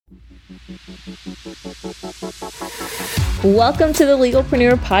Welcome to the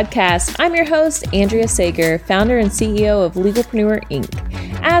Legalpreneur Podcast. I'm your host, Andrea Sager, founder and CEO of Legalpreneur Inc.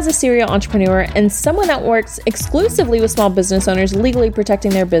 As a serial entrepreneur and someone that works exclusively with small business owners legally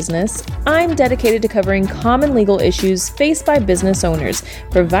protecting their business, I'm dedicated to covering common legal issues faced by business owners,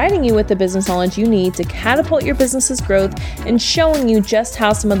 providing you with the business knowledge you need to catapult your business's growth and showing you just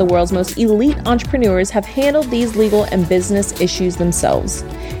how some of the world's most elite entrepreneurs have handled these legal and business issues themselves.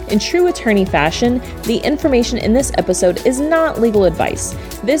 In true attorney fashion, the information in this episode is not legal advice.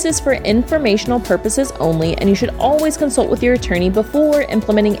 This is for informational purposes only, and you should always consult with your attorney before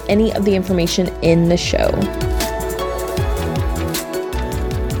implementing any of the information in the show.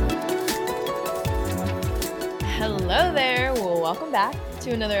 Hello there. Well, welcome back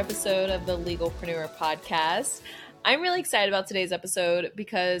to another episode of the Legalpreneur Podcast. I'm really excited about today's episode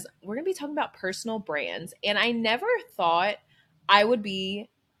because we're going to be talking about personal brands, and I never thought I would be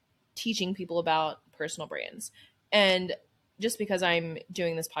teaching people about personal brands. And just because I'm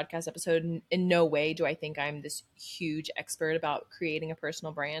doing this podcast episode, in no way do I think I'm this huge expert about creating a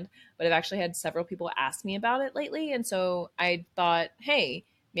personal brand, but I've actually had several people ask me about it lately. And so I thought, hey,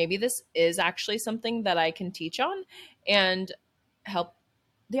 maybe this is actually something that I can teach on and help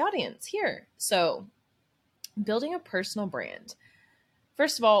the audience here. So building a personal brand.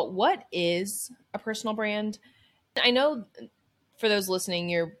 First of all, what is a personal brand? I know for those listening,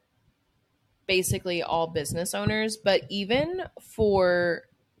 you're basically all business owners, but even for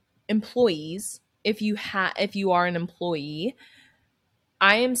employees, if you are an employee,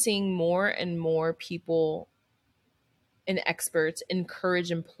 I am seeing more and more people and experts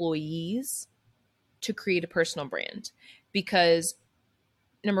encourage employees to create a personal brand because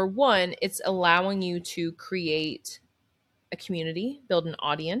number one, it's allowing you to create a community, build an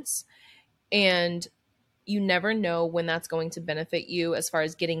audience, and you never know when that's going to benefit you as far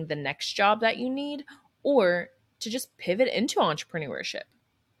as getting the next job that you need or to just pivot into entrepreneurship.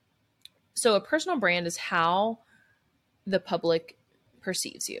 So a personal brand is how the public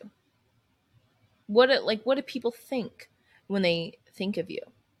perceives you. What do people think when they think of you?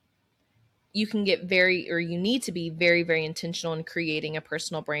 You can get you need to be very, very intentional in creating a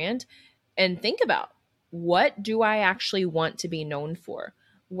personal brand and think about, what do I actually want to be known for?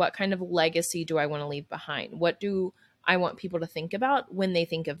 What kind of legacy do I want to leave behind? What do I want people to think about when they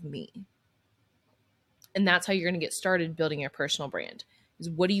think of me? And that's how you're going to get started building your personal brand. Is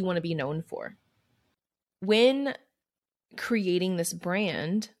what do you want to be known for? When creating this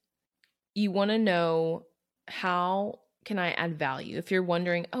brand, you want to know, how can I add value? If you're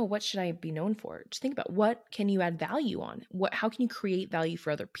wondering, oh, what should I be known for? Just think about, what can you add value on? How can you create value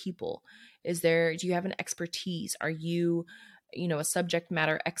for other people? Do you have an expertise? Are you a subject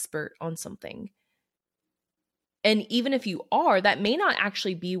matter expert on something? And even if you are, that may not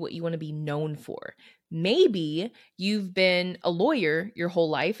actually be what you want to be known for. Maybe you've been a lawyer your whole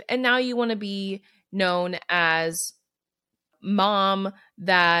life and now you want to be known as mom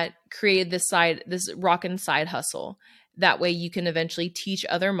that created this rockin' side hustle. That way you can eventually teach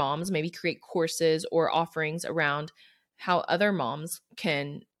other moms, maybe create courses or offerings around how other moms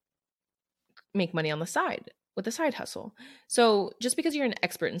can make money on the side with a side hustle. So just because you're an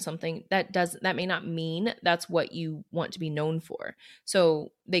expert in something, that may not mean that's what you want to be known for.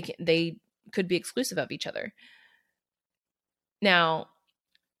 So they could be exclusive of each other. Now,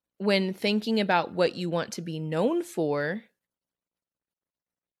 when thinking about what you want to be known for,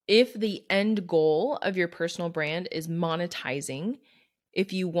 if the end goal of your personal brand is monetizing,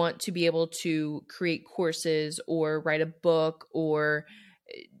 if you want to be able to create courses or write a book or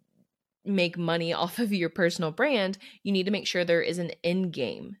make money off of your personal brand, you need to make sure there is an end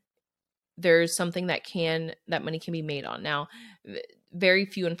game. There's something that money can be made on. Now, very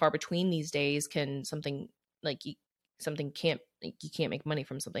few and far between these days you can't make money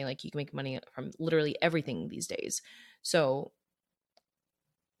from something. Like, you can make money from literally everything these days. So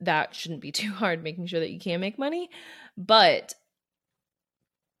that shouldn't be too hard, making sure that you can make money. But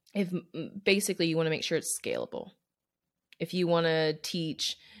if basically you want to make sure it's scalable. If you want to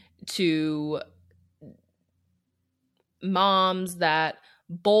teach to moms that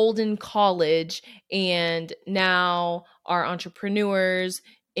bowled in college and now are entrepreneurs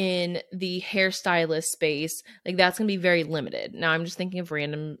in the hairstylist space, like, that's going to be very limited. Now, I'm just thinking of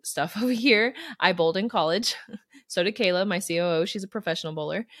random stuff over here. I bowled in college. So did Kayla, my COO. She's a professional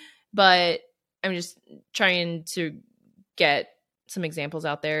bowler. But I'm just trying to get some examples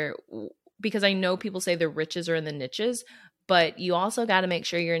out there because I know people say the riches are in the niches, but you also got to make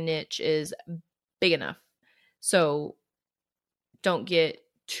sure your niche is big enough. So don't get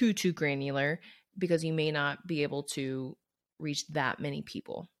too granular because you may not be able to reach that many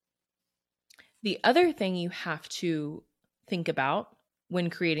people. The other thing you have to think about when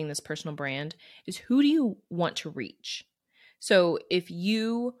creating this personal brand is, who do you want to reach? So if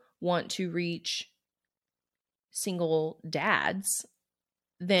you want to reach single dads,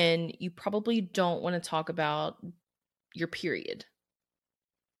 then you probably don't want to talk about your period.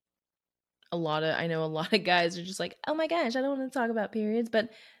 I know a lot of guys are just like, oh my gosh, I don't want to talk about periods, but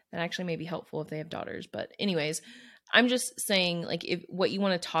that actually may be helpful if they have daughters. But anyways, I'm just saying, like, if what you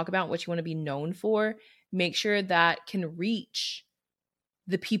want to talk about, what you want to be known for, make sure that can reach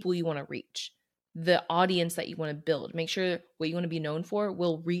the people you want to reach, the audience that you want to build. Make sure what you want to be known for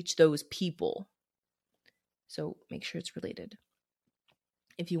will reach those people. So make sure it's related.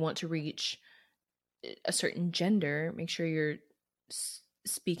 If you want to reach a certain gender, make sure you're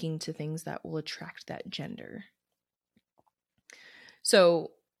speaking to things that will attract that gender.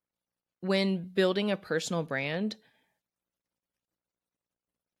 So when building a personal brand,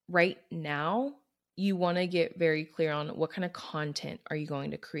 right now, you want to get very clear on what kind of content are you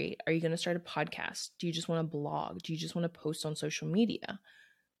going to create. Are you going to start a podcast? Do you just want to blog? Do you just want to post on social media?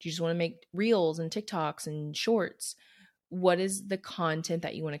 Do you just want to make reels and TikToks and shorts? What is the content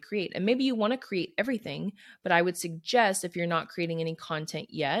that you want to create? And maybe you want to create everything, but I would suggest, if you're not creating any content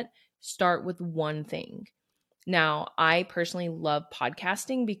yet, start with one thing. Now, I personally love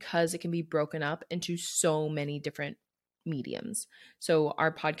podcasting because it can be broken up into so many different mediums. So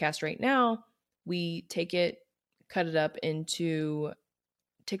our podcast right now, we take it, cut it up into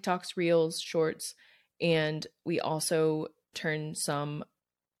TikToks, reels, shorts, and we also turn some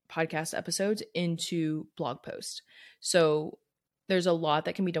podcast episodes into blog posts. So there's a lot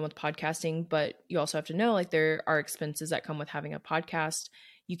that can be done with podcasting, but you also have to know, like, there are expenses that come with having a podcast.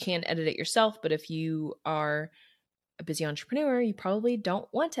 You can edit it yourself, but if you are a busy entrepreneur, you probably don't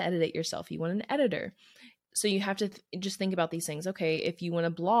want to edit it yourself. You want an editor. So you have to just think about these things. Okay, if you want to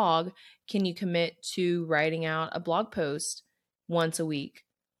blog, can you commit to writing out a blog post once a week,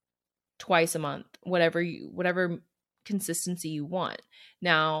 twice a month, whatever consistency you want?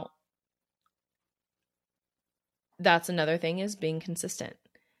 Now, that's another thing, is being consistent.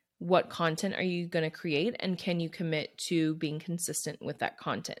 What content are you going to create, and can you commit to being consistent with that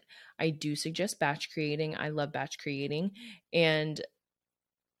content? I do suggest batch creating. I love batch creating, and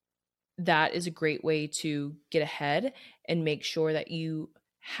that is a great way to get ahead and make sure that you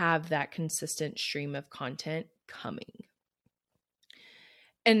have that consistent stream of content coming.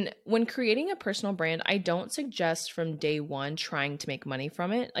 And when creating a personal brand, I don't suggest from day one trying to make money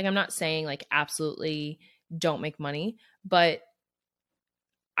from it. Like, I'm not saying like absolutely don't make money, but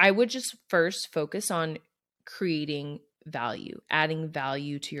I would just first focus on creating value, adding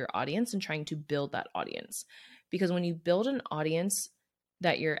value to your audience, and trying to build that audience. Because when you build an audience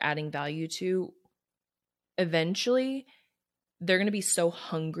that you're adding value to, eventually they're going to be so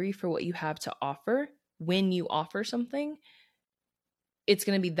hungry for what you have to offer. When you offer something, it's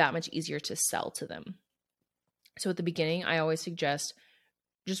going to be that much easier to sell to them. So at the beginning, I always suggest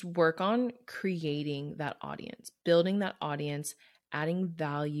just work on creating that audience, building that audience, adding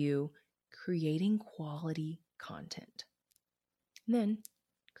value, creating quality content. And then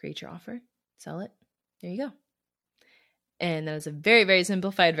create your offer, sell it. There you go. And that is a very, very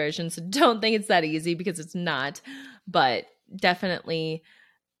simplified version. So don't think it's that easy, because it's not. But definitely,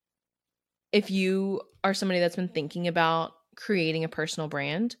 if you are somebody that's been thinking about creating a personal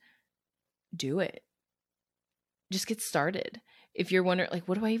brand, do it. Just get started. If you're wondering, like,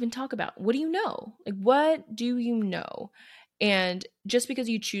 what do I even talk about? What do you know? Like, what do you know? And just because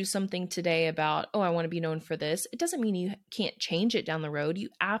you choose something today about, oh, I want to be known for this, it doesn't mean you can't change it down the road. You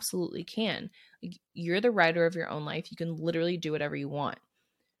absolutely can. Like, you're the writer of your own life. You can literally do whatever you want.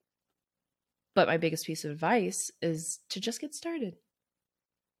 But my biggest piece of advice is to just get started.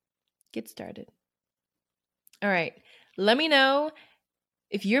 Get started. All right. Let me know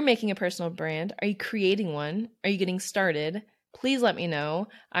if you're making a personal brand. Are you creating one? Are you getting started? Please let me know.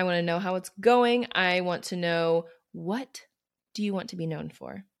 I want to know how it's going. I want to know, what do you want to be known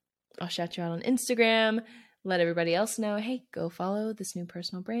for? I'll shout you out on Instagram. Let everybody else know, hey, go follow this new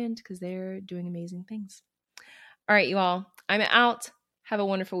personal brand, because they're doing amazing things. All right, you all. I'm out. Have a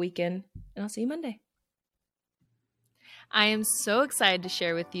wonderful weekend, and I'll see you Monday. I am so excited to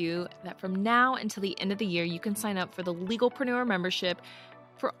share with you that from now until the end of the year, you can sign up for the Legalpreneur membership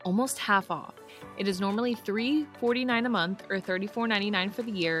for almost half off. It is normally $349 a month or $34.99 for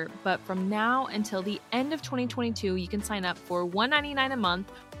the year, but from now until the end of 2022, you can sign up for $199 a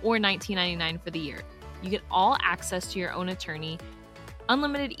month or $19.99 for the year. You get all access to your own attorney,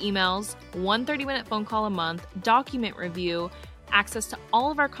 unlimited emails, one 30-minute phone call a month, document review, access to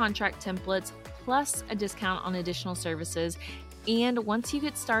all of our contract templates, plus a discount on additional services, And once you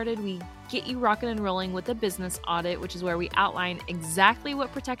get started, we get you rocking and rolling with a business audit, which is where we outline exactly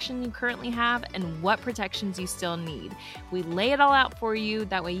what protection you currently have and what protections you still need. We lay it all out for you.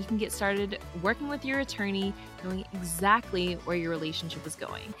 That way you can get started working with your attorney, knowing exactly where your relationship is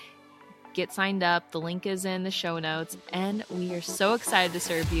going. Get signed up. The link is in the show notes. And we are so excited to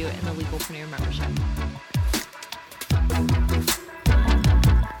serve you in the Legalpreneur membership.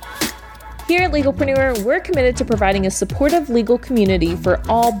 Here at Legalpreneur, we're committed to providing a supportive legal community for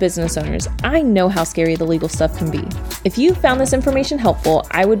all business owners. I know how scary the legal stuff can be. If you found this information helpful,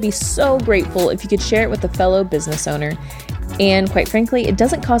 I would be so grateful if you could share it with a fellow business owner. And quite frankly, it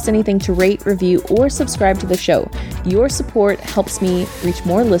doesn't cost anything to rate, review, or subscribe to the show. Your support helps me reach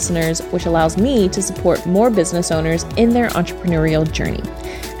more listeners, which allows me to support more business owners in their entrepreneurial journey.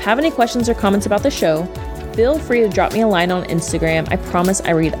 Have any questions or comments about the show? Feel free to drop me a line on Instagram. I promise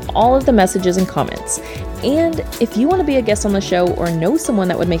I read all of the messages and comments. And if you want to be a guest on the show or know someone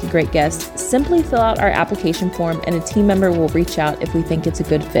that would make a great guest, simply fill out our application form and a team member will reach out if we think it's a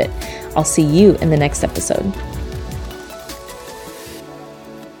good fit. I'll see you in the next episode.